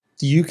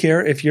Do you care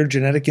if your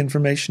genetic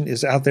information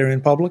is out there in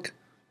public?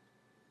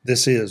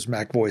 This is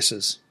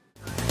MacVoices.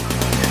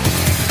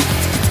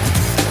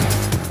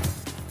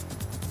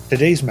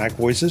 Today's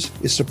MacVoices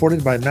is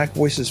supported by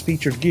MacVoices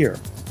featured gear,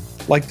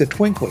 like the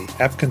Twinkly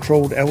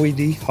app-controlled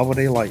LED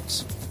holiday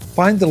lights.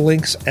 Find the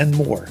links and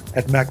more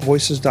at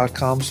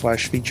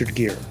macvoices.com/featured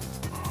gear.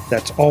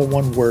 That's all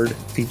one word,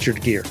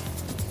 featured gear.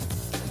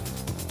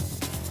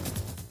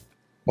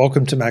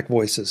 Welcome to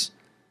MacVoices.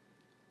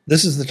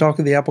 This is the talk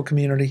of the Apple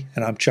community,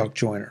 and I'm Chuck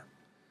Joyner.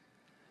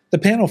 The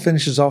panel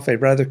finishes off a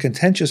rather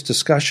contentious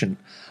discussion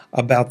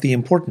about the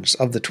importance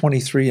of the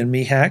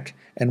 23andMe hack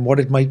and what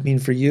it might mean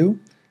for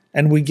you,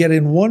 and we get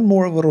in one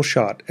more little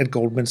shot at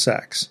Goldman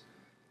Sachs.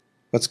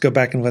 Let's go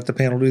back and let the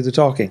panel do the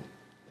talking.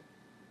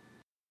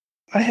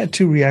 I had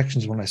two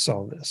reactions when I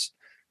saw this.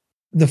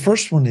 The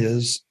first one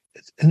is,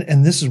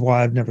 and this is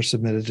why I've never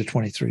submitted to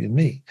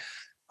 23andMe.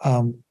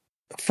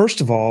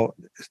 First of all,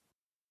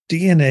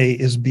 DNA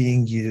is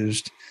being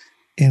used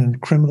in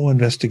criminal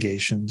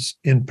investigations,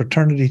 in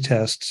paternity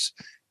tests,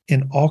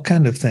 in all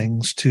kinds of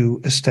things to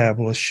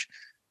establish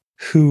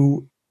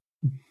who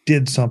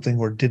did something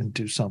or didn't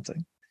do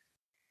something.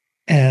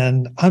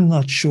 And I'm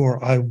not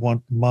sure I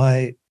want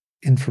my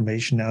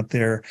information out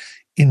there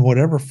in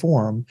whatever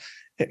form,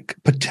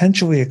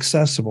 potentially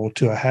accessible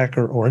to a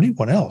hacker or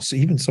anyone else,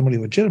 even somebody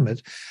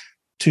legitimate,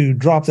 to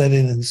drop that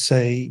in and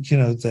say,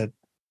 that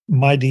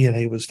my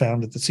DNA was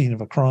found at the scene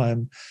of a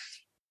crime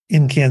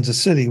in Kansas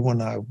City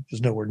when I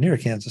was nowhere near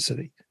Kansas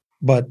City.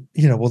 But,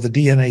 the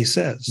DNA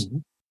says. Mm-hmm.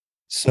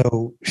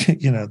 So,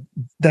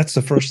 that's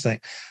the first thing.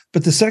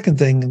 But the second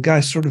thing, and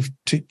guys, sort of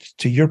to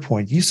your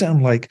point, you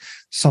sound like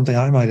something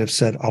I might have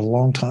said a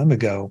long time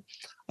ago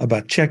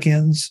about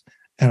check-ins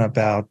and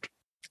about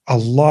a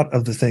lot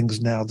of the things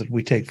now that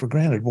we take for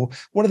granted. Well,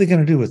 what are they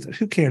going to do with it?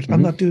 Who cares? Mm-hmm.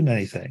 I'm not doing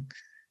anything.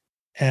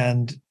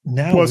 And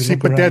now,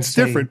 but that's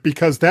different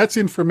because that's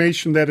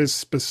information that is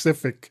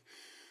specific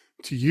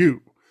to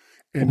you.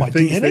 And my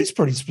DNA is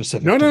pretty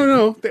specific.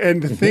 No.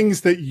 And the things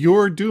that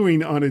you're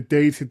doing on a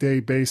day-to-day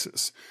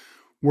basis.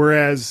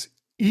 Whereas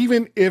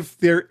even if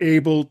they're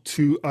able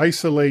to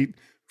isolate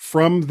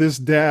from this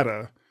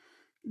data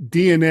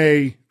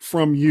DNA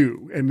from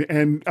you,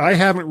 and I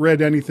haven't read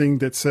anything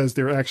that says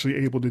they're actually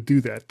able to do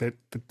that, that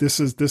this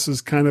is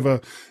kind of a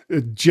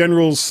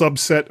general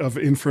subset of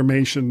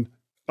information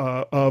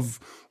of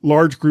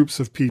large groups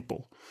of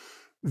people,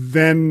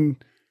 then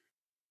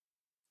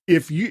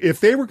if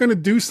they were going to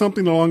do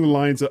something along the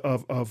lines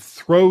of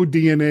throw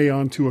DNA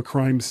onto a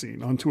crime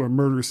scene, onto a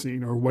murder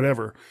scene or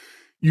whatever,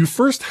 you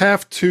first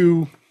have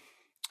to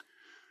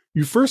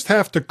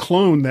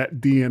clone that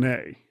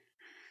DNA,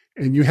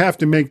 and you have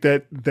to make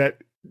that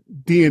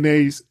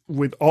DNA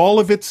with all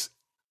of its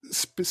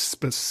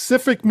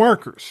specific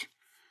markers.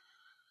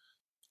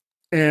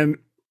 And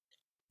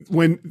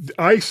when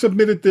I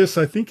submitted this,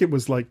 I think it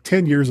was like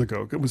 10 years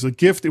ago. It was a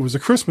gift. It was a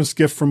Christmas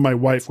gift from my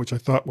wife, which I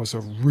thought was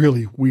a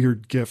really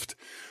weird gift.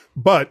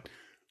 But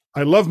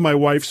I love my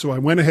wife, so I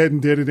went ahead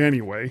and did it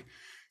anyway.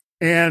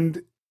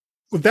 And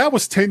that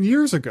was 10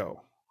 years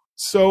ago.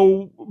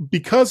 So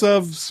because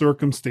of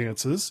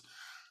circumstances,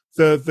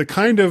 the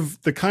kind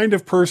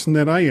of person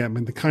that I am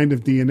and the kind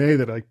of DNA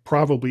that I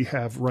probably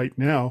have right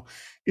now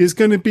is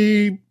going to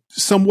be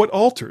somewhat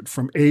altered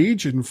from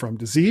age and from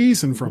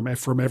disease and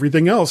from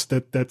everything else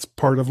that's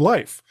part of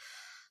life.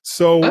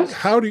 So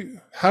how do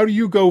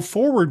you go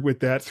forward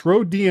with that?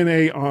 Throw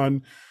DNA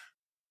on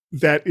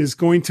that is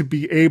going to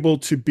be able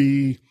to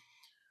be,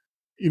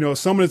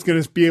 someone is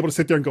going to be able to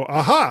sit there and go,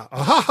 aha,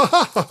 aha, ha,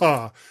 ha, ha,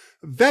 ha.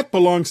 That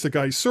belongs to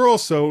Guy Searle.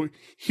 So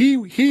he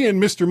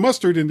and Mr.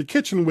 Mustard in the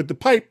kitchen with the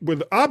pipe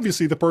were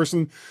obviously the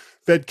person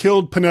that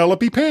killed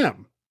Penelope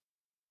Pam.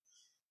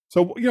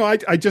 So,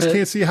 I just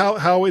can't see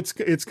how it's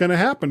going to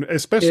happen,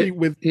 especially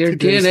with your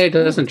DNA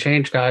doesn't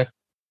change, Guy.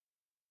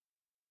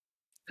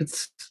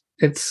 It's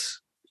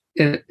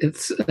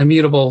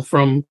immutable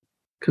from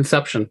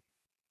conception.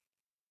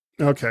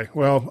 Okay,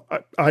 well,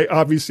 I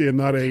obviously am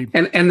not a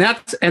and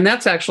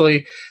that's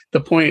actually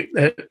the point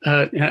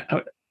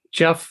that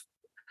Jeff,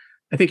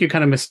 I think you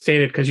kind of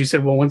misstated because you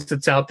said, well, once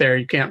it's out there,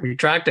 you can't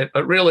retract it.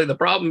 But really, the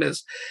problem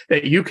is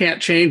that you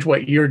can't change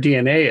what your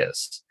DNA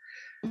is.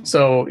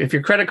 So if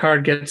your credit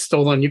card gets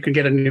stolen, you can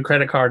get a new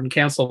credit card and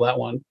cancel that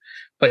one.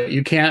 But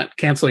you can't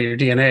cancel your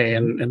DNA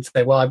and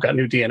say, well, I've got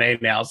new DNA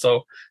now.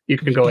 So you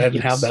can go ahead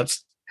and have that.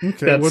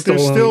 Okay. Well,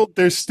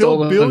 there's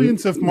still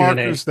billions of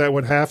markers DNA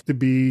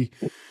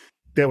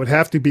that would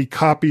have to be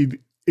copied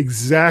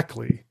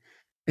exactly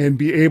and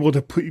be able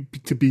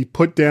to be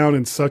put down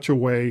in such a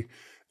way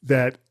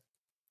that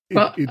it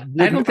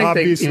I don't think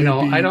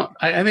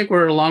I think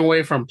we're a long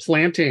way from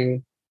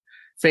planting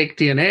fake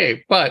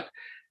DNA, but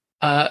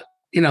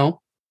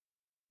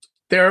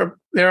there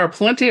are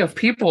plenty of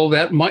people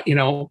that might,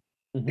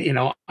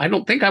 I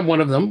don't think I'm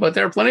one of them, but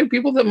there are plenty of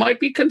people that might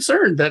be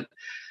concerned that,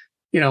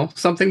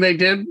 something they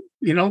did,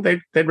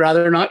 they'd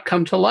rather not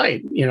come to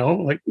light,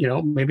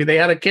 maybe they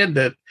had a kid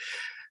that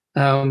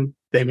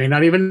they may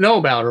not even know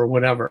about or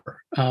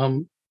whatever.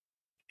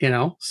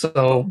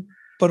 So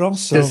but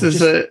also this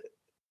is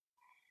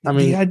I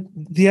mean,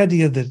 the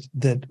idea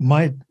that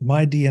my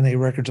DNA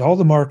records, all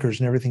the markers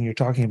and everything you're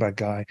talking about,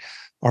 Guy,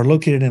 are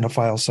located in a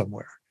file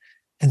somewhere,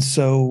 and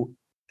so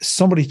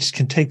somebody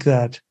can take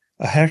that.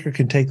 A hacker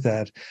can take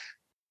that,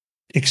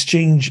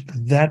 exchange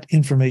that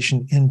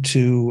information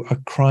into a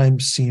crime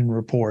scene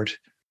report,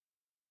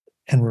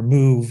 and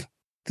remove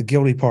the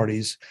guilty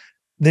parties.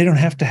 They don't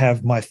have to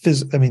have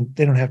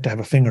they don't have to have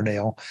a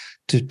fingernail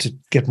to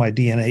get my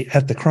DNA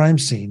at the crime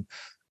scene.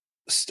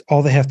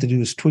 All they have to do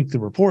is tweak the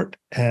report,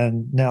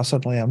 and now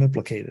suddenly I'm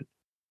implicated.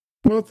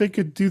 Well, they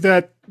could do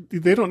that.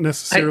 They don't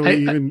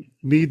necessarily even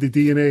need the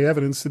DNA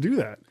evidence to do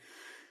that.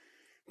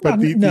 But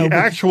the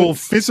actual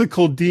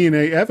physical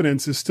DNA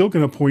evidence is still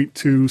going to point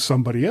to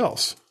somebody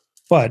else.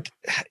 But,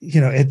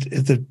 you're going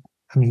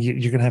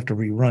to have to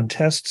rerun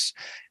tests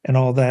and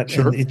all that.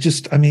 Sure. And it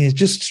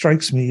just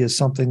strikes me as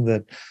something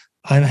that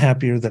I'm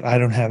happier that I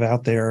don't have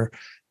out there,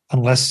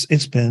 unless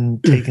it's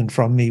been taken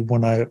from me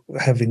when I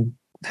have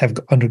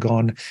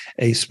undergone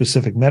a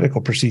specific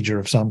medical procedure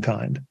of some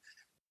kind.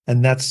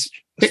 And that's,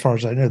 as far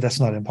as I know,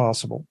 that's not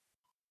impossible.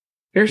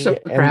 Here's a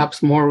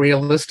perhaps more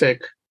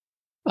realistic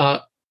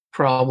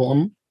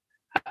problem.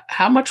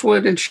 How much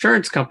would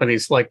insurance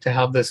companies like to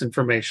have this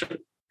information?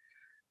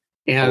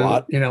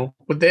 And,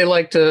 would they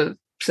like to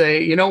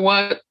say, you know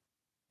what,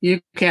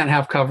 you can't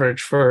have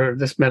coverage for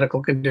this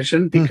medical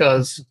condition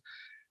because,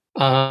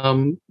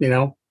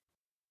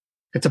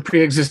 it's a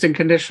pre-existing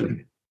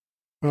condition?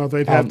 Well,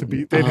 they'd have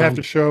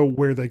to show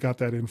where they got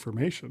that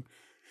information.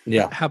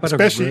 Yeah. How about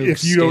especially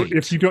if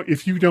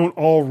you don't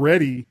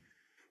already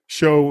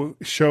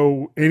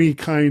show any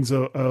kinds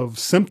of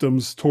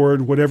symptoms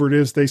toward whatever it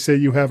is they say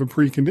you have a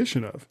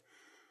precondition of.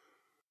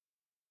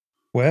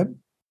 Webb,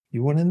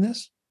 you want in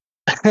this?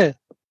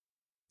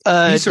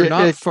 These are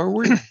not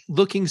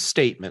forward-looking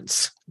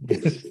statements.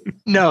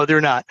 No,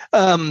 they're not.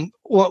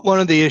 One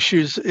of the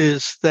issues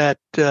is that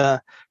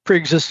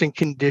pre-existing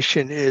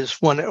condition is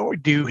one.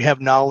 Do you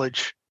have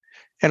knowledge,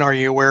 and are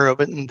you aware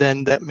of it? And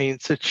then that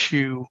means that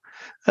you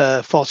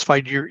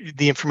falsified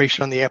the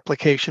information on the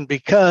application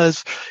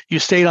because you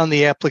state on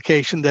the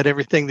application that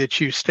everything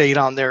that you state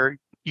on there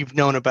you've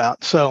known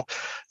about. So,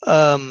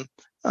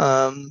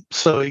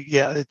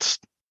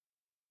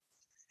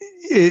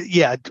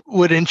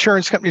 would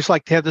insurance companies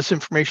like to have this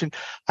information?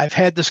 I've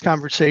had this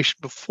conversation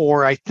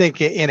before, I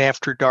think in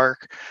After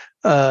Dark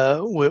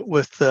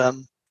with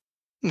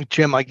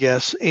Jim, I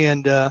guess.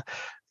 And,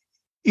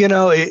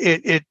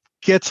 it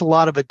gets a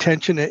lot of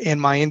attention in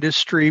my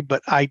industry,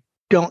 but I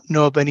don't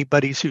know of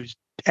anybody who's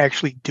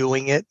actually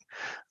doing it.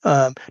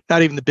 Not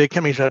even the big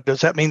companies.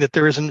 Does that mean that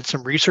there isn't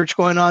some research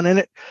going on in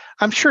it?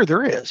 I'm sure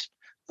there is.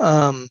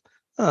 But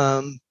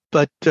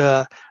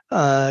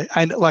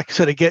like I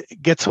said,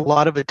 it gets a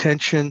lot of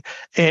attention.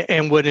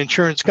 And would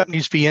insurance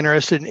companies be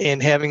interested in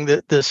having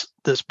this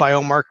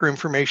biomarker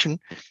information?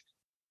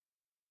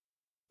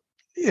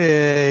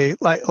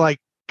 Like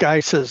Guy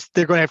says,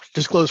 they're going to have to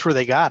disclose where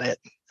they got it.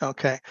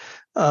 Okay.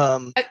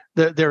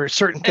 There are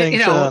certain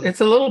things.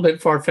 It's a little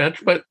bit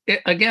far-fetched, but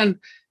again,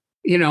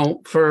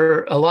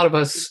 for a lot of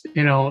us,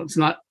 it's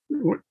not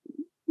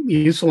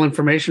useful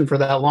information for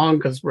that long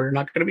because we're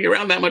not going to be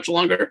around that much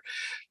longer.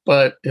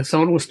 But if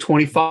someone was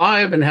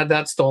 25 and had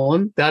that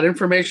stolen, that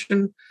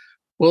information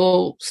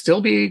will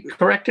still be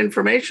correct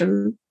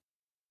information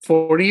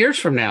 40 years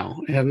from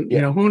now. And,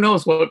 who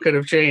knows what could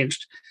have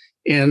changed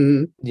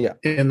in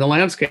the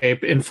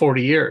landscape in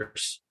 40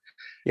 years.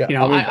 Yeah.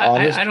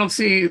 I don't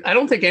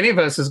think any of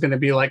us is going to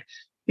be like,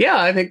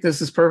 I think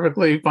this is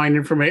perfectly fine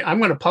information. I'm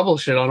going to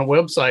publish it on a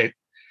website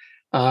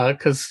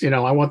because,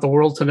 I want the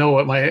world to know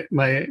what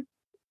my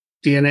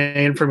DNA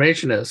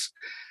information is.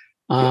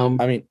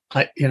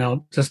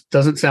 Just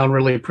doesn't sound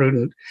really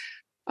prudent.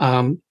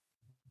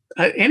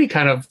 Any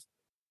kind of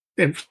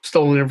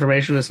stolen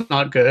information is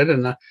not good.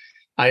 And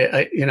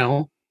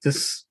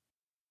this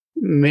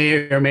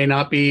may or may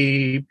not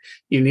be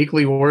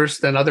uniquely worse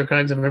than other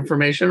kinds of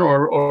information,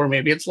 or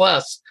maybe it's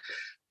less,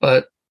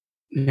 but,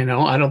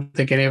 I don't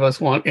think any of us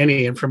want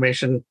any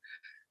information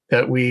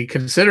that we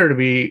consider to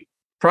be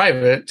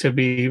private to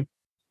be,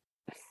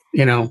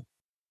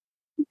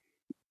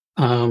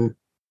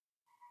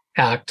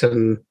 hacked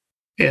and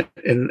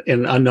in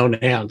unknown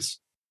hands.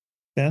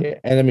 Yeah.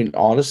 And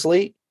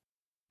honestly,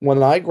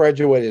 when I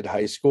graduated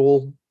high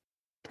school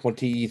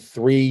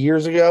 23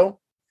 years ago,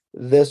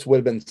 this would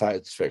have been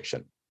science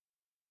fiction.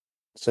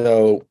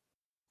 So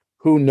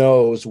who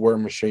knows where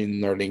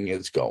machine learning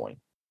is going?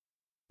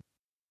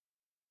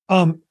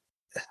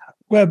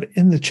 Webb,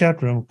 in the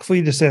chat room,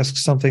 Cletus asked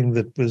something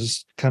that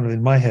was kind of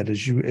in my head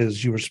as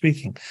you were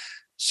speaking.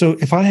 So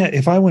if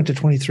I went to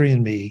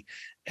 23andMe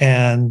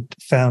and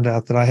found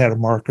out that I had a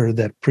marker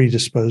that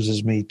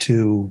predisposes me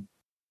to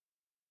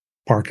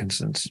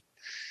Parkinson's,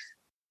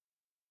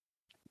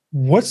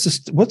 what's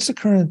the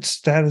current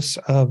status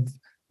of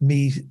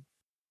me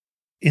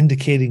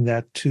indicating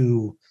that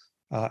to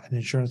an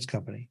insurance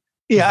company?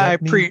 Yeah,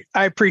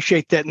 I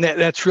appreciate that. And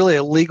that's really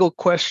a legal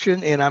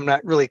question, and I'm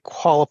not really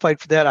qualified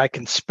for that. I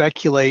can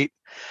speculate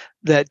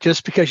that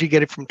just because you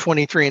get it from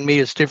 23andMe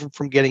is different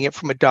from getting it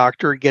from a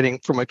doctor or getting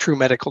from a true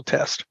medical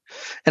test.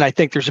 And I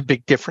think there's a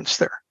big difference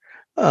there.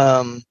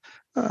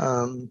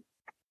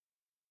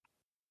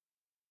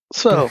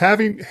 So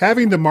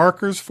having the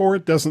markers for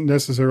it doesn't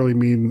necessarily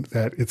mean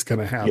that it's going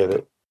to happen. Get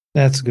it.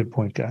 That's a good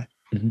point, Guy.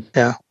 Mm-hmm.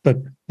 Yeah. But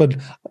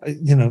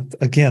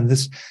again,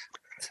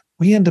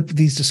 we end up with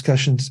these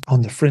discussions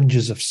on the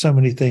fringes of so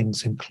many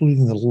things,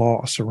 including the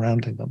law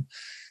surrounding them.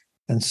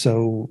 And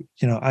so,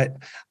 I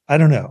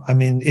don't know. I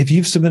mean, if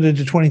you've submitted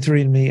to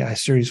 23andMe, I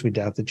seriously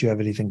doubt that you have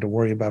anything to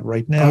worry about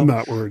right now. I'm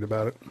not worried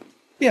about it.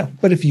 Yeah,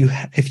 but if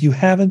you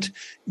haven't,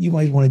 you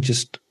might want to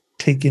just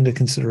take into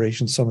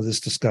consideration some of this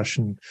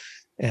discussion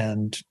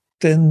and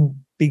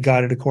then be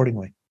guided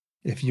accordingly.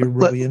 If you're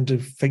really into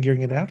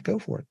figuring it out, go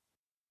for it.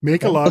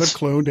 Make a lot of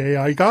cloned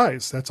AI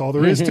guys. That's all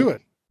there is to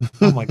it.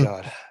 Oh my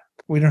God.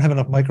 We don't have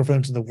enough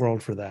microphones in the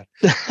world for that.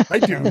 I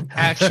do.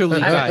 Actually,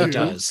 Guy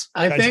does.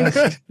 I think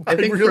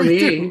really for me,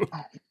 do.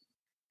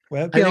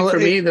 Well, I think for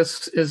me,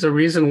 this is a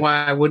reason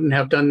why I wouldn't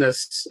have done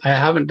this. I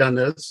haven't done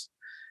this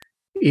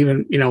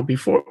even,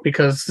 before,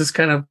 because this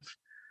kind of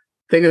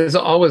thing is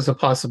always a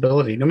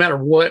possibility, no matter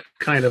what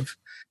kind of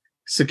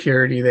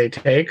security they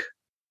take.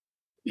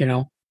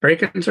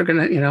 Break-ins are going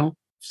to, if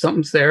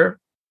something's there,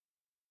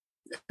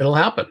 it'll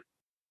happen.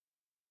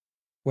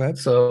 Well,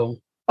 so.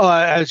 Oh,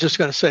 I was just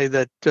going to say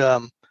that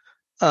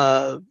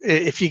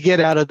if you get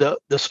out of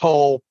this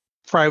whole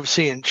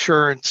privacy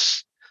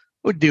insurance,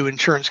 what do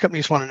insurance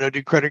companies want to know?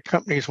 Do credit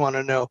companies want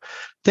to know?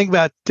 Think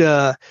about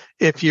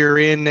if you're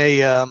in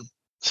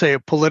say a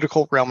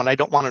political realm, and I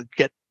don't want to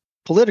get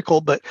political,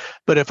 but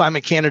if I'm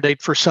a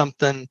candidate for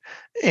something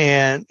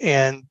and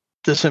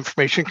this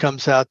information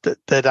comes out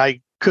that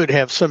I could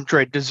have some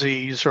dread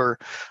disease or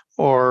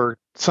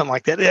something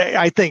like that,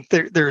 I think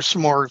there's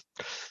some more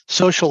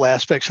social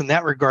aspects in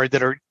that regard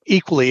that are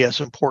equally as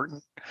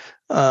important.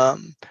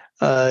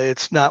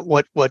 It's not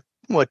what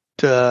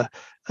a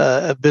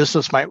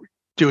business might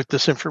do with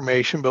this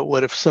information, but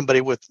what if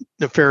somebody with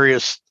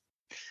nefarious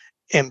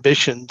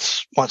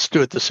ambitions wants to do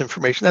with this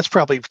information? That's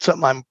probably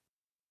something I'm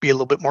be a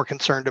little bit more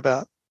concerned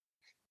about.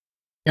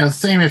 Yeah,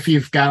 same if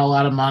you've got a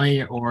lot of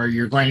money or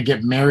you're going to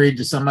get married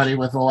to somebody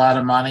with a lot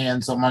of money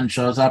and someone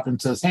shows up and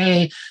says,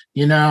 hey,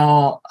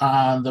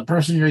 the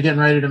person you're getting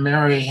ready to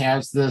marry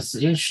has this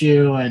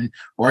issue,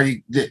 or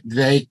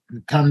they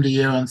come to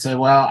you and say,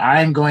 well,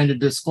 I'm going to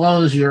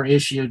disclose your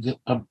issue.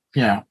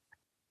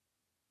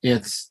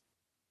 That's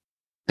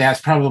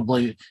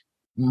probably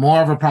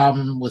more of a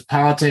problem with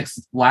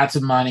politics, lots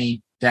of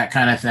money, that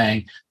kind of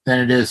thing, than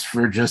it is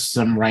for just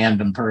some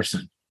random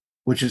person.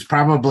 Which is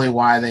probably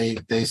why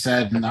they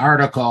said in the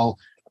article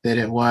that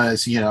it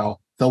was, the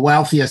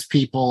wealthiest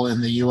people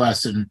in the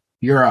U.S. and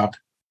Europe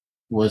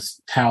was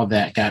how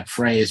that got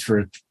phrased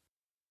for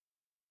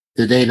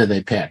the data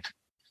they picked.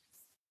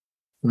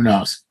 Who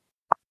knows?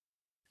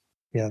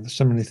 Yeah, there's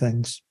so many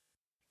things.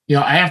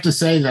 I have to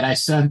say that I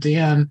sent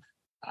in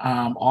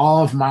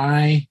all of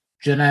my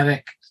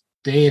genetic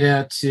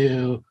data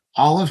to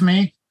All of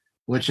Me,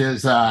 which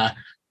is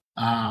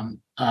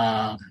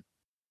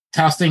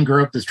testing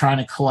group that's trying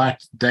to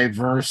collect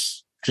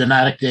diverse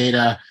genetic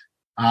data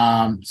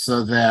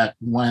so that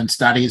when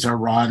studies are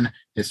run,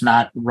 it's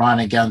not run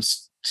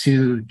against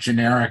too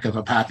generic of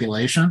a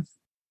population.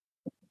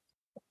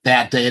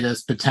 That data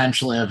is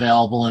potentially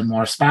available in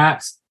more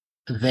spots.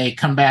 They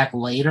come back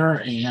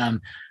later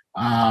and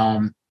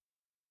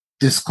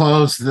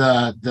disclose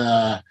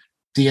the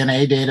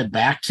DNA data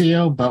back to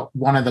you. But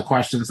one of the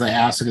questions they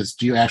ask is,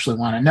 do you actually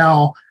want to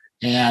know?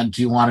 And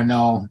do you want to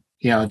know,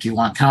 do you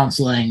want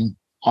counseling?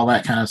 All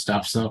that kind of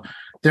stuff. So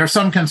there are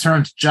some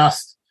concerns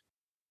just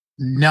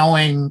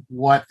knowing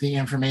what the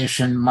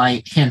information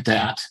might hint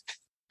at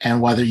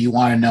and whether you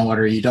want to know it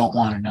or you don't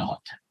want to know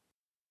it.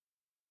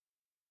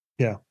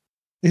 Yeah,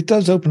 it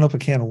does open up a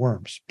can of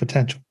worms,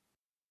 potential.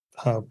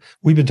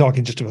 We've been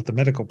talking just about the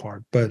medical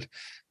part, but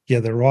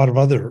yeah, there are a lot of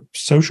other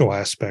social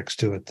aspects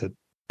to it that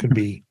could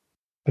be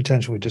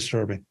potentially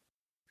disturbing.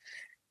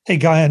 Hey,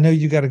 Guy, I know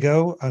you got to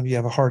go. You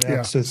have a hard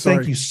out, so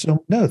thank you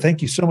so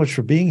much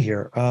for being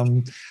here.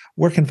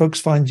 Where can folks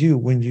find you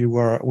when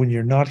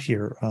you're not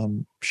here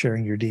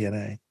sharing your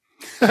DNA?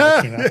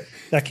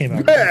 That came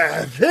out.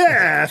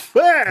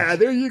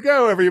 There you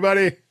go,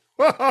 everybody.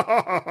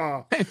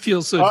 I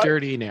feel so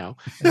dirty now,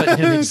 but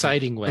in an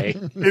exciting way.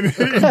 in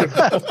the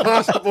best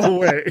possible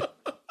way.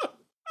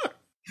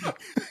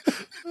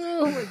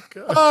 Oh my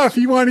God. If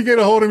you want to get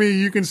a hold of me,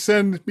 you can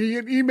send me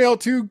an email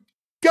to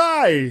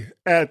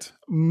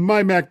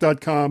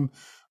guy@mymac.com.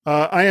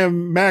 I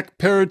am Mac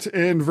Parrot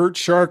and Vert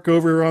Shark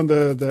over on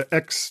the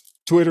X,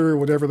 Twitter,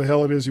 whatever the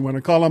hell it is you want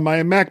to call them. I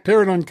am Mac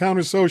Parrot on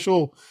Counter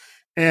Social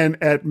and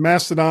at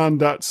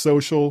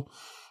mastodon.social.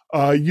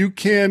 You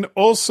can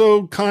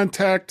also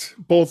contact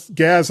both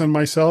Gaz and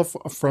myself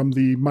from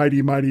the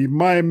mighty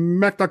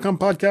mymac.com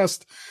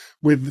podcast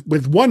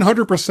with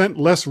 100%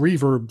 less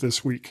reverb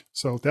this week.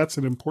 So that's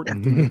an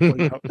important thing to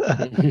point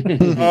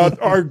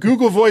out. Our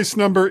Google Voice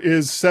number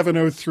is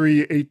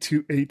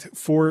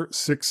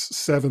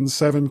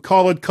 703-828-4677.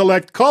 Call it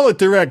collect, call it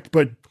direct,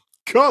 but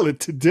Call it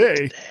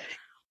today.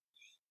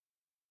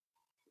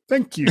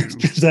 Thank you.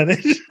 Is that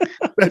it?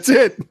 That's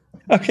it.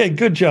 Okay,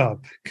 good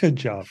job. Good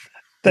job.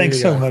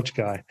 Thanks so much,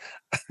 Guy.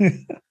 All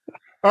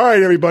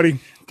right, everybody.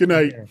 Good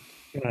night.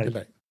 Good night.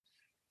 Good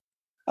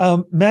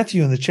night.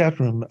 Matthew in the chat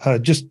room,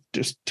 just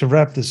to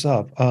wrap this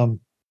up,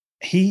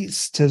 he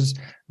says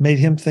made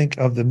him think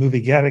of the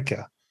movie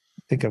Gattaca. I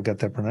think I've got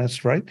that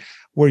pronounced right,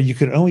 where you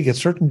could only get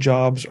certain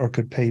jobs or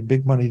could pay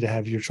big money to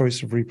have your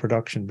choice of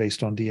reproduction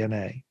based on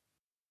DNA.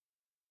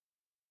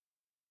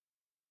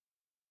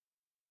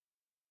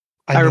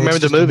 I remember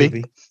the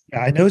movie.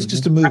 Yeah, I know it's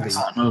just a movie.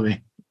 Excellent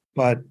movie.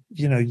 But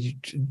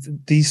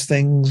these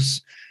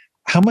things.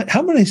 How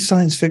many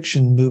science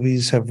fiction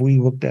movies have we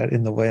looked at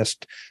in the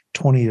last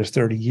 20 or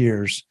 30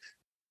 years,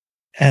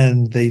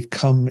 and they've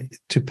come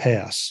to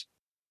pass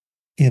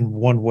in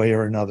one way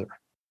or another?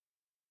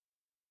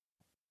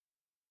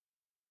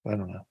 I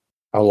don't know.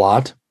 A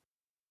lot.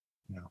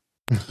 No.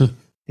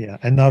 Yeah,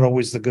 and not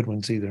always the good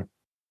ones either.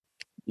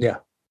 Yeah.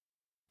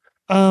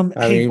 I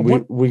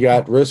mean, we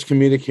got risk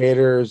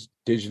communicators,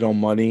 digital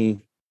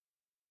money.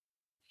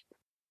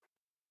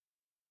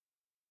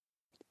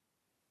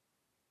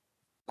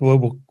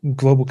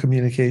 Global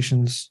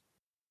communications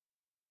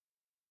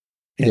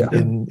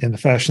in the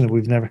fashion that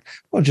we've never.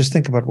 Well, just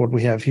think about what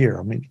we have here.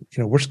 I mean,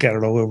 we're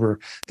scattered all over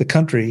the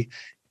country.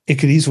 It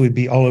could easily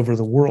be all over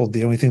the world.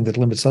 The only thing that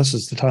limits us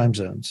is the time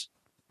zones.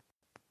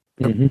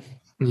 Mm-hmm.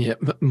 Yeah,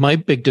 my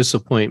big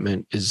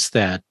disappointment is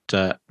that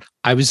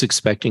I was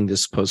expecting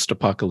this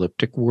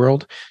post-apocalyptic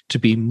world to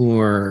be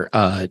more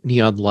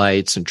neon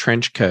lights and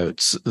trench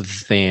coats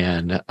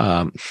than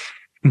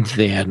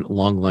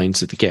long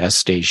lines at the gas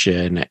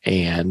station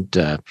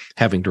and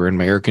having to run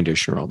my air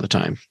conditioner all the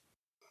time.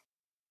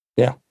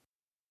 Yeah.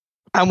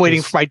 I'm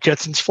waiting for my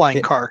Jetsons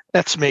flying car.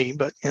 That's me,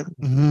 but right?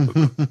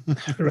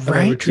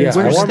 Yeah, Where's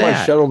I want that?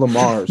 my shuttle to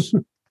Mars.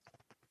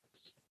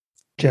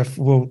 Jeff,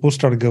 we'll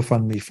start a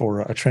GoFundMe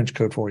for a trench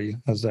coat for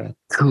you. How's that?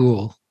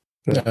 Cool.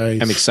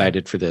 Nice. I'm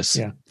excited for this.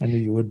 Yeah, I knew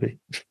you would be.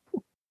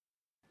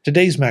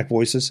 Today's Mac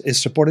Voices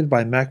is supported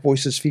by Mac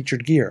Voices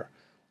featured gear,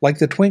 like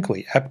the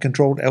Twinkly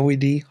app-controlled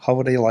LED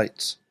holiday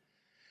lights.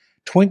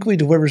 Twinkly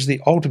delivers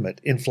the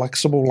ultimate in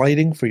flexible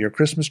lighting for your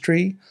Christmas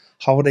tree,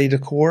 holiday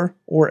decor,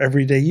 or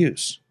everyday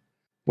use.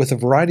 With a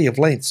variety of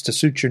lengths to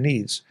suit your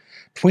needs,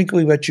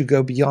 Twinkly lets you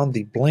go beyond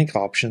the blank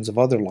options of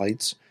other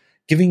lights,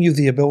 giving you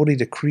the ability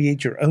to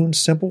create your own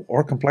simple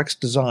or complex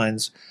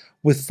designs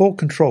with full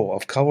control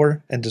of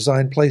color and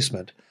design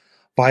placement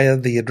via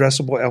the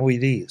addressable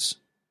LEDs.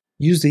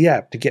 Use the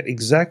app to get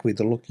exactly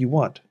the look you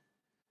want.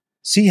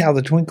 See how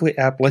the Twinkly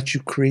app lets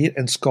you create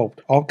and sculpt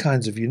all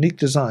kinds of unique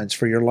designs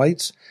for your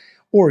lights,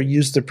 or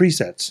use the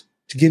presets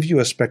to give you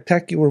a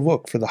spectacular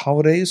look for the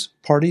holidays,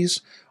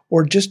 parties,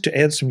 or just to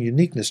add some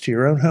uniqueness to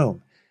your own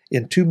home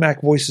in 2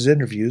 Mac Voices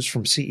interviews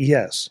from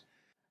CES.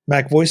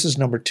 Mac Voices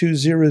number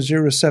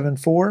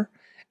 20074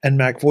 and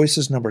Mac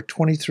Voices number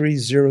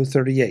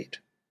 23038.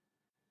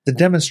 The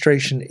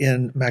demonstration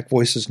in Mac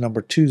Voices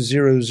number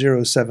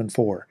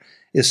 20074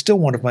 is still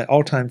one of my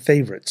all-time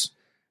favorites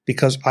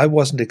because I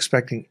wasn't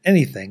expecting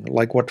anything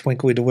like what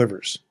Twinkly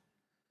delivers.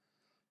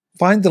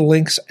 Find the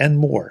links and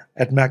more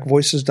at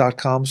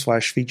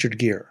macvoices.com/featured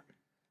gear.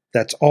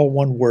 That's all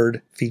one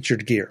word,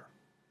 featured gear.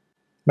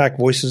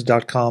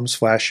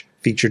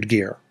 macvoices.com/featured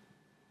gear.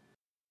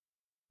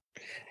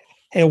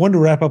 Hey, I wanted to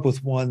wrap up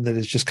with one that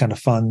is just kind of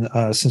fun.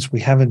 Since we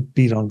haven't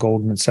beat on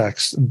Goldman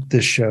Sachs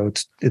this show,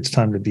 it's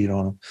time to beat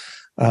on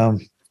them.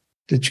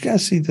 Did you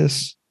guys see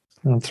this?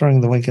 I'm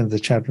throwing the link into the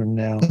chat room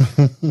now.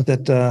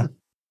 That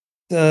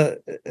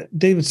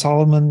David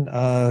Solomon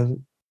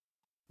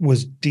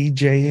was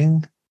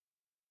DJing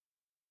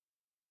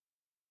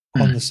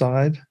on the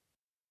side.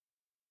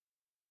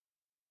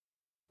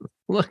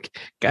 Look,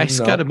 guy's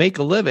got to make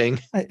a living.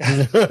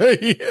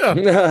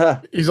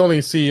 Yeah. He's only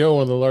CEO of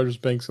one of the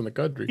largest banks in the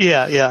country.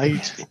 yeah.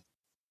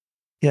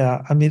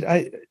 Yeah, I mean,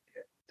 I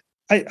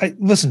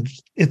listen.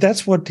 If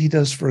that's what he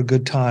does for a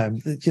good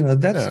time,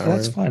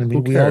 that's fine. I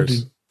mean,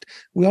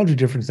 we all do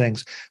different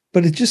things,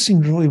 but it just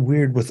seemed really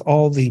weird with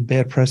all the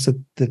bad press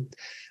that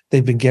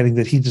they've been getting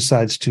that he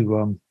decides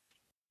to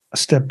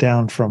step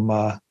down from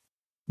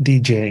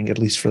DJing, at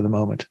least for the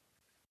moment.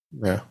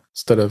 Yeah,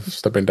 instead of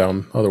stepping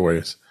down other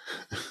ways.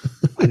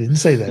 I didn't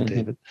say that,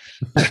 David.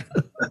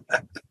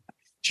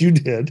 You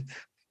did.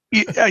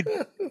 I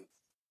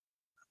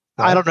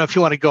don't know if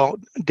you want to go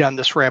down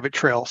this rabbit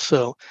trail.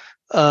 So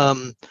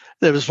there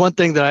was one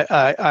thing that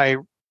I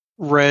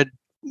read,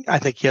 I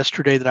think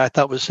yesterday, that I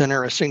thought was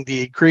interesting.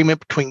 The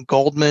agreement between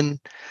Goldman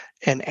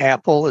and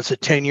Apple is a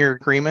 10-year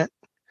agreement.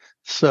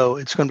 So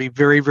it's going to be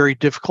very, very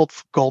difficult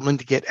for Goldman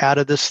to get out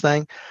of this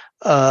thing.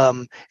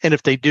 And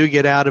if they do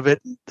get out of it,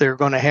 they're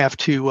going to have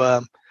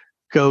to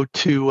go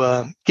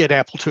to get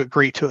Apple to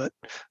agree to it.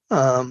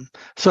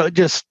 So it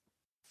just,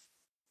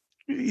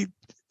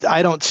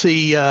 I don't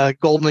see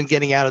Goldman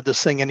getting out of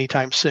this thing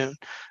anytime soon.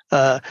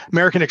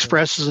 American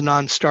Express is a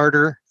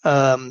non-starter.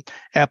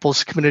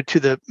 Apple's committed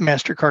to the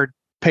MasterCard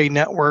pay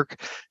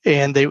network,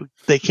 and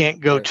they can't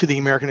go to the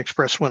American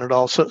Express one at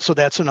all. So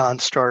that's a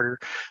non-starter.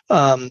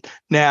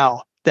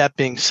 Now, that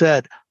being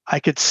said, I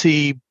could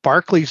see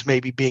Barclays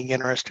maybe being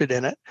interested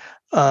in it,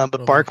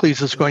 but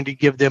Barclays is going to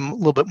give them a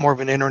little bit more of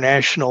an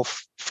international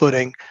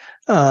footing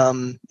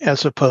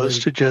as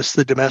opposed to just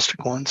the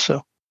domestic one.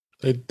 So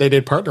they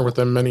did partner with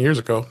them many years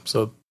ago,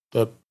 so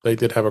they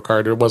did have a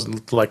card. It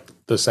wasn't like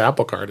this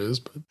Apple card is,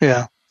 but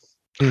yeah.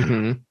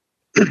 Mm-hmm.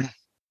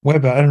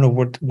 Web, I don't know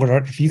what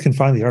if you can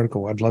find the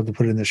article, I'd love to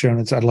put it in the show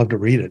notes. I'd love to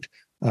read it.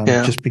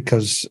 Just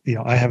because,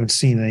 I haven't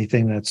seen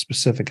anything that's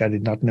specific. I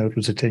did not know it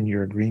was a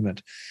 10-year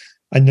agreement.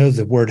 I know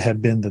the word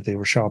had been that they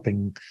were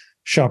shopping.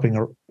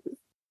 Goldman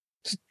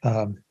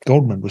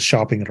was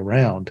shopping it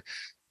around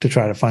to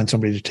try to find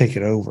somebody to take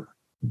it over,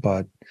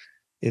 but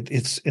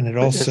it's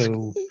also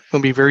going to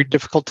be very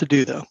difficult to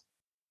do, though.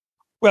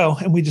 Well,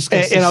 and we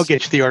discussed, and I'll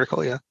get you the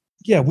article.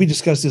 Yeah, we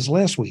discussed this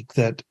last week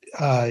that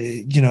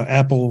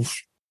Apple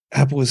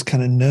is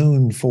kind of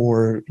known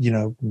for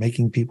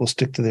making people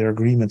stick to their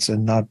agreements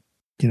and not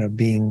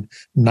being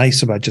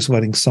nice about just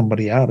letting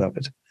somebody out of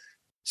it.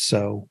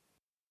 So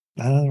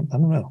I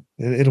don't know.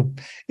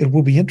 It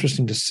will be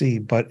interesting to see.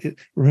 But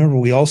remember,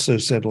 we also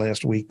said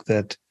last week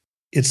that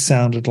it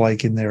sounded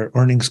like in their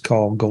earnings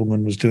call,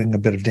 Goldman was doing a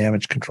bit of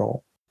damage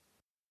control.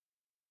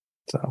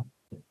 So,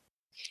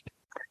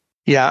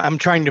 yeah, I'm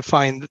trying to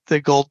find the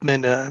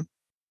Goldman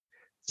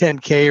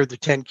 10K or the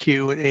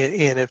 10Q,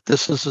 and if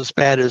this is as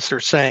bad as they're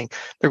saying,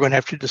 they're going to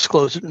have to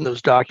disclose it in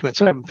those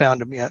documents. I haven't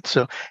found them yet,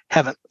 so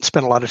haven't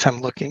spent a lot of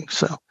time looking.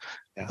 So,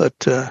 yeah.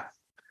 But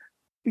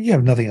you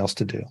have nothing else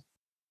to do.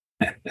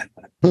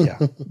 Yeah,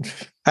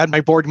 I had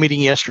my board meeting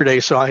yesterday,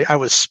 so I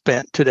was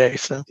spent today.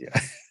 So, yeah.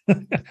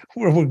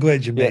 we're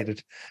glad you made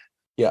it.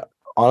 Yeah,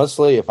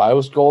 honestly, if I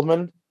was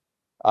Goldman,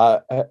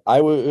 I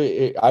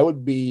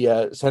would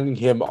be sending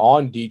him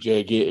on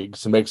DJ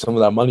gigs to make some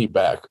of that money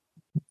back.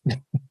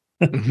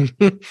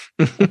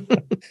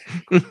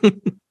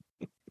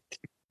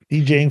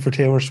 DJing for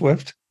Taylor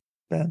Swift,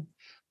 Ben?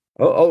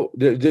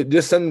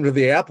 Just send them to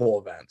the Apple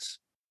events.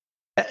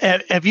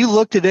 Have you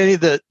looked at any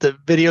of the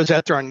videos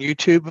out there on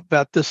YouTube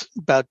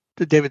about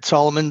David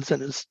Solomons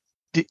and his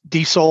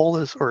D-Soul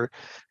is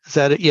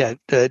that it? Yeah,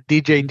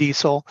 DJ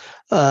D-Soul.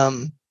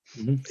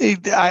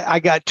 I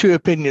got two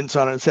opinions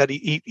on it. Is that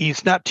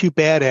he's not too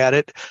bad at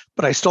it,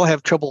 but I still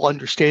have trouble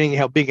understanding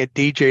how being a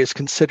DJ is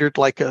considered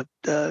like a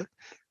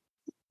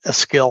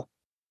skill.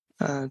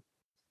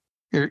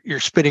 You're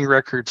spinning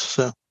records,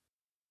 so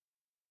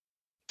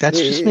that's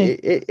just me.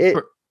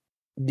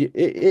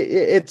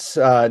 It's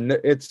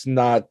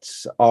not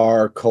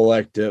our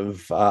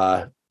collective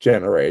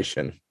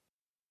generation.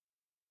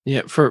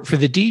 Yeah, for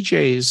the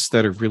DJs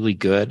that are really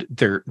good,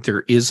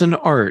 there is an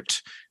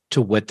art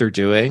to what they're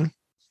doing.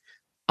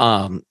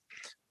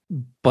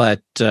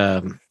 But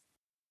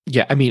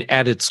yeah, I mean,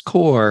 at its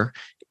core,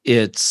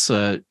 it's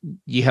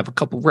you have a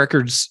couple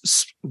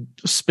records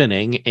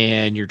spinning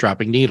and you're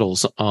dropping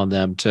needles on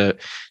them to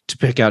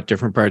pick out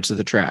different parts of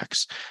the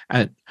tracks.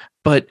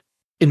 But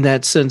in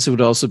that sense, it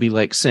would also be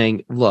like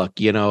saying, look,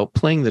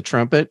 playing the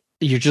trumpet,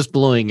 you're just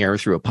blowing air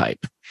through a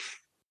pipe.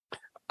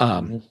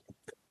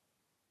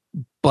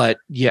 But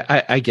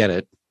yeah, I get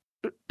it.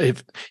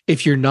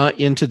 If you're not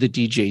into the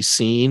DJ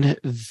scene,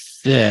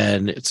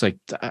 then it's like,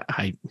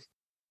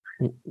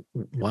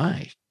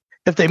 why?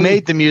 If they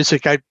made the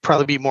music, I'd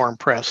probably be more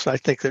impressed. I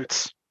think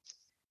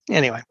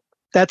anyway,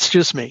 that's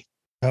just me.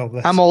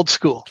 I'm old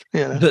school.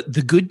 Yeah.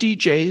 The good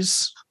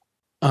DJs,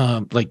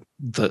 like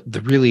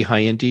the really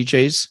high end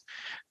DJs,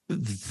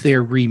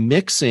 they're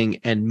remixing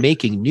and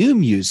making new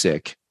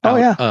music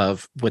out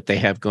of what they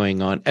have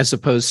going on, as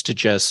opposed to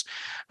just,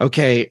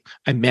 okay,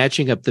 I'm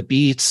matching up the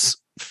beats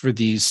for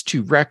these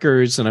two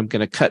records and I'm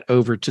going to cut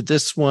over to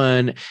this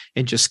one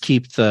and just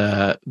keep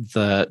the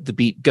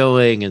beat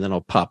going, and then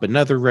I'll pop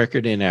another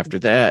record in after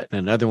that and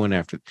another one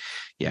after.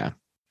 Yeah,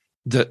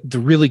 the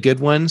really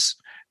good ones,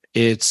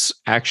 it's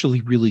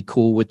actually really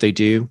cool what they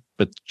do,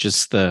 but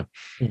just I'm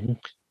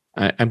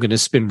going to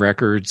spin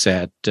records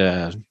at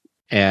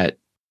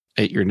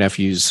your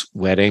nephew's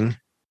wedding.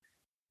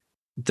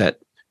 That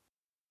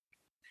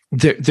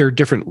there are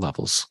different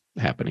levels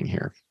happening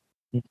here.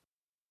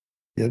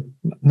 Yeah,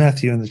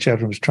 Matthew in the chat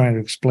room was trying to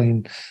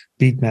explain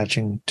beat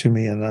matching to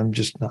me, and I'm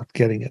just not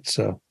getting it.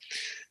 So,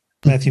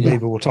 Matthew,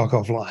 maybe we'll talk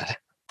offline.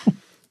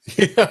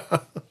 Yeah.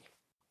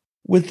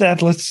 With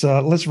that,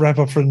 let's wrap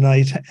up for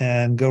tonight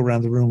and go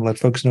around the room, let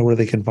folks know where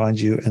they can find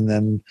you, and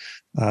then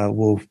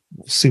we'll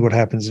see what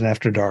happens in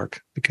After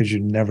Dark, because you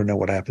never know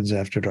what happens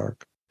after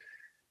dark.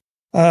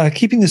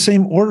 Keeping the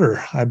same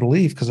order, I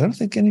believe, because I don't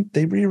think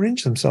they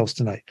rearranged themselves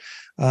tonight.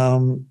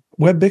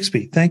 Webb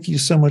Bixby, thank you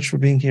so much for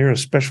being here,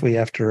 especially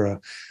after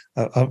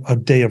a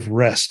day of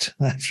rest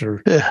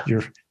after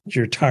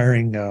your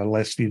tiring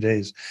last few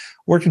days.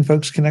 Where can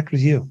folks connect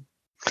with you?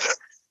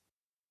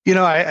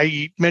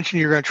 I mentioned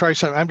you're going to try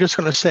something. I'm just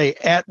going to say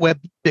at Webb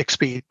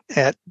Bixby,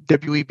 at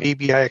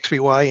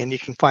WEBBIXBY, and you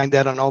can find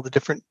that on all the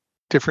different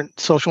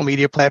social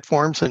media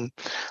platforms. And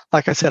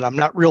like I said, I'm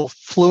not real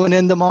fluent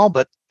in them all,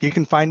 but you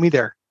can find me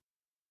there.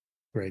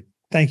 Great.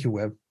 Thank you,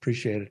 Webb.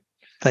 Appreciate it.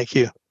 Thank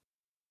you.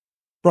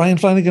 Brian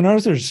Flanagan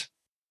Arthurs,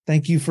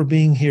 thank you for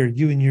being here.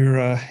 You and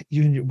your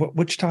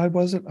which Tide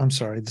was it? I'm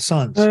sorry, the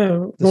Suns.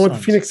 Going with the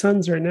Phoenix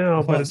Suns right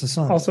now, but it's the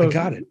Suns. Also I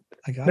got it.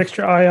 An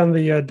extra eye on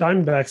the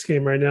Diamondbacks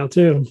game right now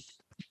too.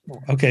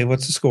 Okay,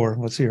 what's the score?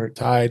 Let's hear it.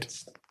 Tied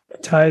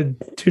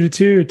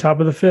 2-2, top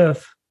of the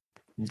fifth.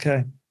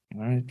 Okay.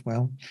 All right.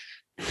 Well,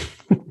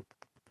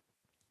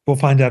 we'll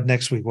find out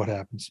next week what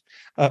happens.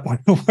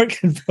 Where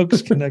can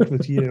folks connect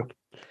with you?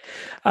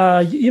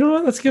 You know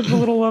what? Let's give a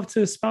little love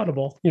to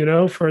Spoutable,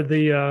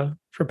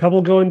 for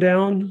Pebble going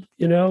down,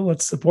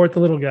 let's support the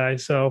little guy.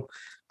 So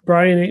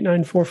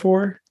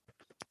Brian8944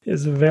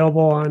 is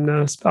available on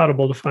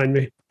Spoutable to find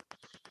me.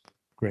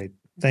 Great.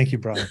 Thank you,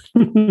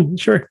 Brian.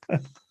 Sure.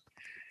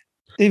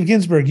 Dave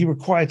Ginsburg, you were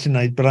quiet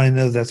tonight, but I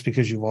know that's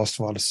because you lost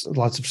lots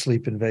of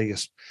sleep in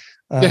Vegas.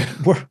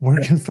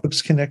 Where can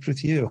folks connect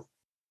with you?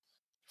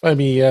 Find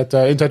me at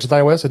In Touch with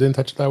iOS at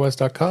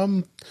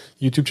intouchwithios.com,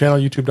 YouTube channel,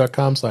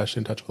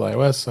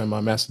 youtube.com/intouchwithios. I'm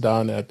on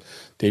Mastodon at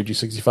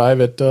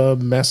DaveG65 at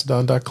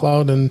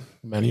mastodon.cloud, and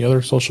many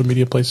other social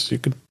media places. You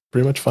could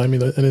pretty much find me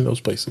in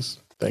those places.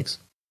 Thanks.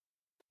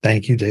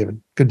 Thank you,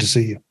 David. Good to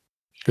see you.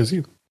 Good to see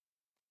you.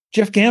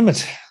 Jeff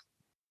Gamet,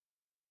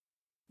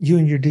 you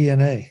and your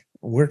DNA.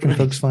 Where can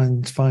folks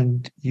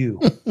find you?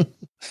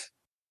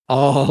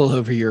 All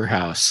over your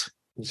house.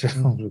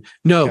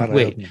 No, God,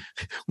 wait.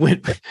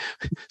 When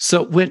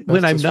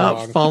I'm not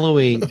wrong.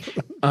 following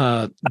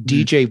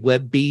DJ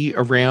Webby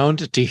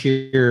around to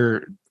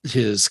hear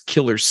his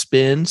killer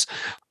spins,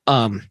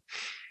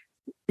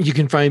 you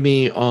can find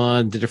me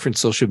on the different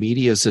social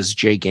medias as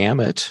Jay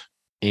Gamet,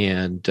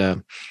 and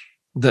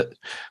the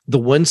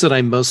ones that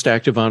I'm most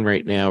active on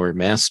right now are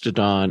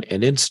Mastodon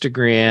and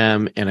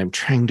Instagram, and I'm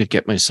trying to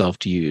get myself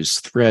to use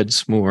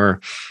Threads more.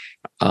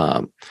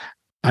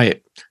 I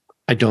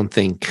don't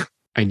think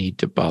I need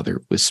to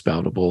bother with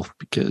Spoutable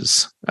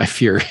because I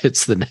fear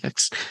it's the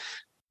next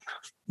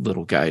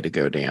little guy to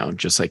go down,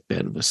 just like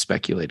Ben was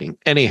speculating.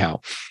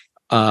 Anyhow,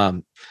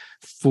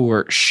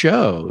 for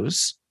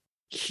shows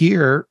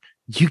here,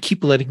 you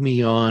keep letting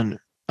me on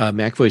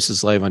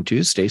MacVoices Live on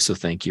Tuesday, so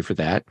thank you for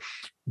that.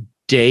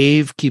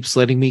 Dave keeps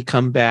letting me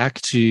come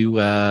back to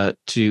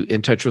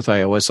In Touch with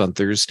iOS on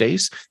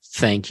Thursdays.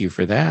 Thank you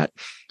for that.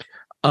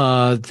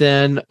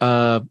 Then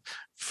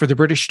for the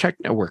British Tech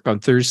Network on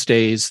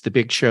Thursdays, The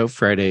Big Show,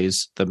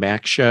 Fridays, The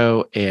Mac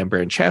Show, and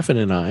Brand Chaffin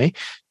and I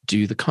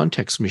do The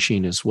Context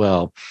Machine as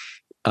well.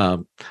 I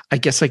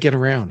guess I get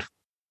around.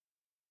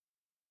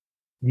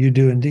 You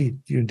do indeed.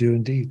 You do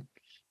indeed.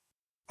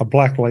 A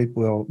black light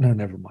will... No,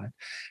 never mind.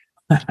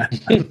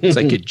 It's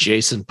like a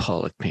Jason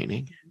Pollock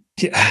painting.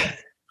 Yeah.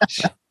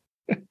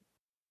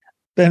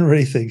 Ben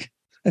Rathig,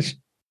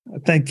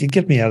 thank you.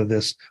 Get me out of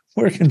this.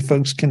 Where can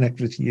folks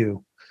connect with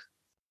you?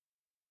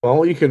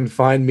 Well, you can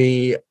find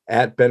me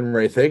at Ben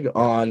Rathig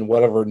on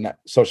whatever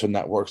social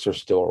networks are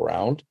still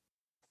around.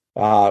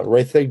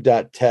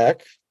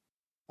 Rathig.tech.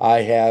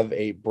 I have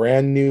a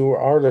brand new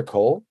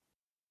article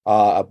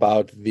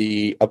about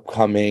the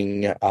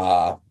upcoming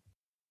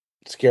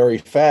Scary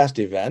Fast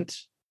event.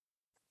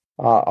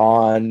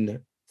 On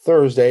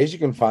Thursdays, you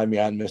can find me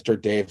on Mr.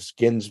 Dave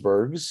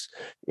Ginsburg's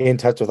In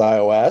Touch with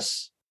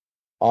iOS.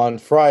 On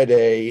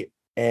Thursday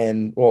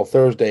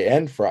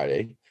and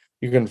Friday,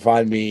 you can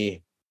find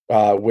me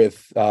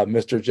with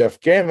Mr. Jeff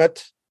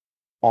Gamet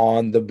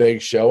on The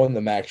Big Show and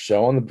The Mac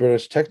Show on the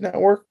British Tech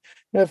Network.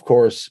 And of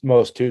course,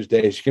 most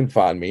Tuesdays, you can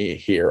find me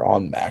here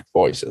on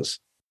MacVoices.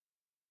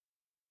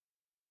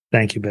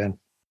 Thank you, Ben.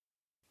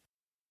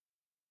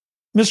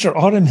 Mr.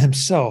 Autumn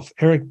himself,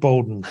 Eric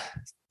Bolden,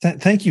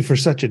 thank you for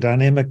such a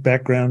dynamic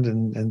background,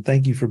 and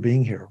thank you for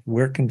being here.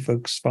 Where can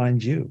folks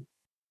find you?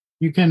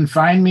 You can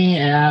find me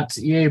at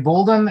EA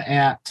Bolden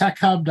at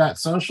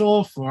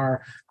techhub.social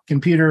for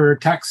computer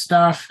tech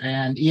stuff,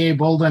 and EA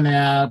Bolden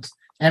at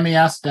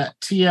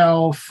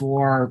mes.to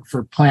for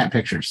plant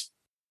pictures.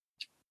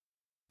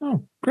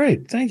 Oh,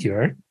 great. Thank you,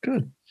 Eric.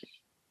 Good.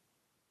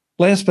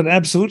 Last but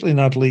absolutely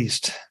not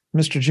least,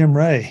 Mr. Jim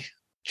Ray.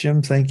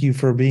 Jim, thank you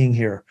for being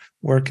here.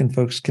 Where can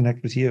folks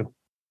connect with you?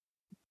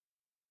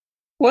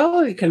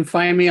 Well, you can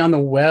find me on the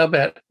web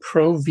at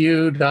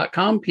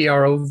provue.com,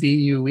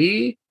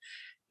 PROVUE,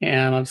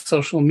 and on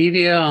social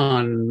media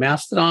on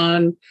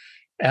Mastodon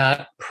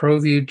at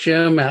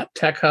ProViewJim at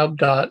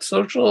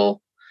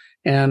techhub.social,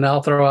 and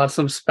I'll throw out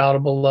some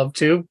Spoutable love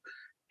too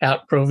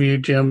at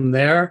ProViewJim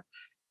there.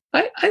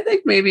 I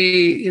think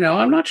maybe,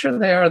 I'm not sure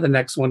they are the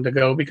next one to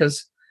go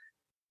because,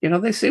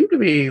 they seem to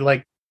be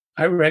like,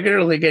 I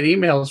regularly get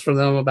emails from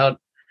them about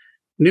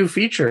new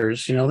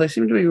features. They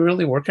seem to be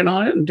really working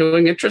on it and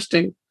doing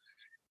interesting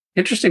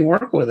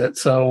work with it.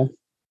 So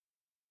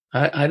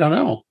I don't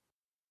know.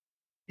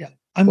 Yeah,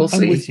 I'm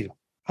with you.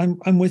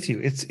 I'm with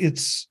you.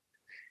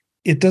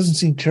 It doesn't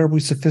seem terribly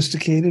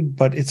sophisticated,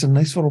 but it's a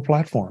nice little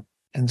platform.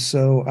 And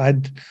so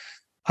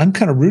I'm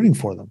kind of rooting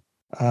for them.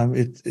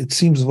 It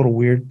seems a little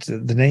weird,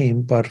 the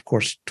name, but of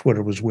course,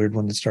 Twitter was weird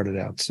when it started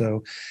out.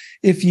 So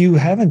if you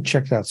haven't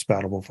checked out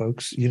Spoutable,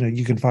 folks,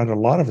 you can find a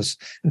lot of us.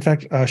 In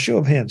fact, show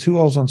of hands, who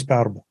all's on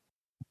Spoutable?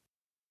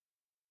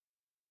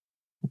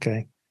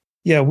 Okay.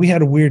 Yeah, we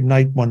had a weird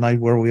night one night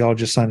where we all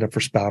just signed up for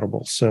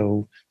Spoutable.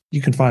 So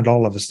you can find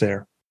all of us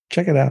there.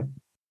 Check it out.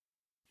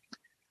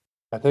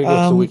 I think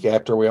it's the week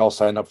after we all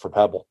sign up for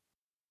Pebble.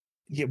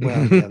 Yeah,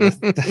 well,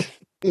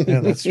 yeah,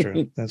 that's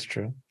true. That's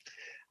true.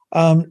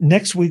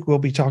 Next week, we'll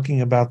be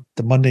talking about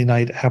the Monday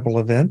night Apple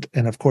event.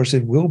 And of course,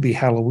 it will be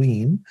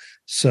Halloween.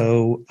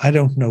 So I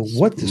don't know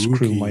what this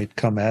crew might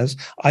come as.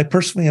 I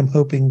personally am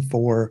hoping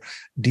for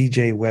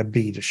DJ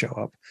WebB to show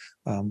up,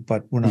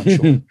 but we're not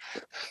sure.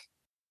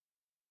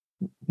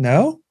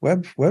 No?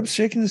 Webb's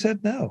shaking his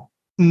head no.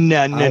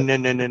 No.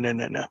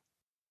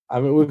 I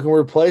mean, we can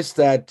replace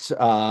that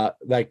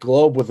that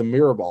globe with a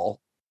mirror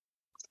ball.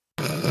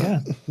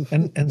 Yeah.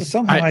 And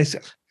somehow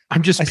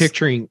I'm just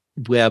picturing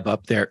Webb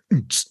up there. Yeah,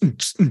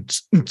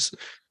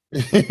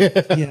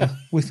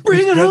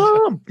 bring it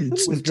home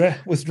with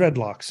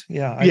dreadlocks.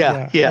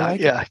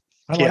 Yeah,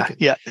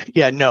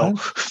 No.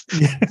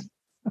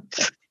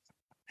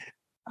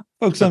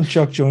 Folks, I'm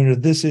Chuck Joyner.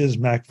 This is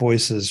Mac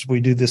Voices. We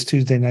do this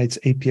Tuesday nights,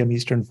 8 p.m.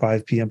 Eastern,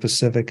 5 p.m.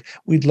 Pacific.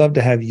 We'd love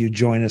to have you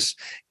join us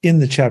in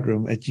the chat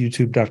room at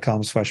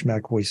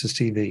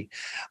youtube.com/MacVoicesTV.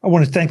 I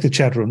want to thank the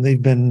chat room.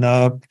 They've been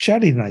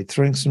chatty tonight,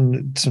 throwing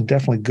some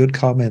definitely good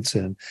comments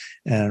in,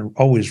 and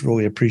always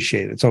really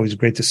appreciate it. It's always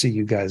great to see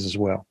you guys as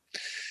well.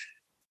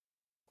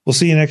 We'll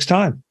see you next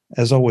time.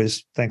 As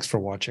always, thanks for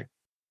watching.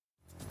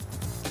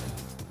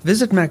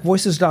 Visit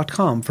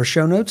MacVoices.com for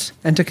show notes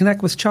and to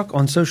connect with Chuck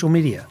on social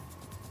media.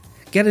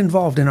 Get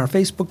involved in our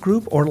Facebook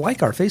group or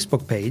like our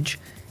Facebook page,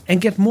 and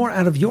get more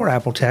out of your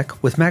Apple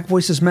tech with Mac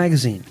Voices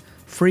Magazine,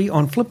 free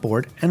on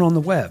Flipboard and on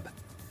the web.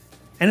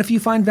 And if you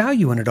find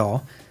value in it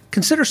all,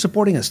 consider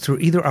supporting us through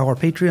either our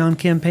Patreon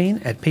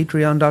campaign at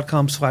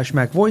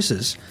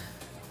patreon.com/MacVoices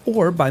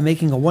or by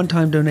making a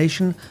one-time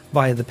donation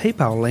via the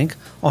PayPal link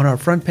on our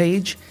front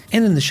page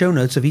and in the show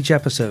notes of each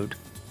episode.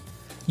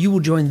 You will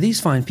join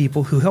these fine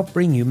people who help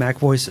bring you Mac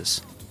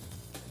Voices.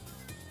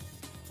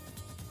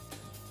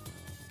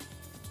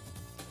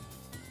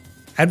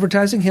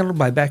 Advertising handled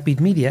by Backbeat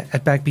Media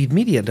at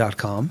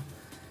backbeatmedia.com.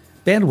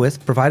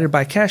 Bandwidth provided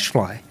by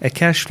CacheFly at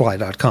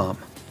cachefly.com.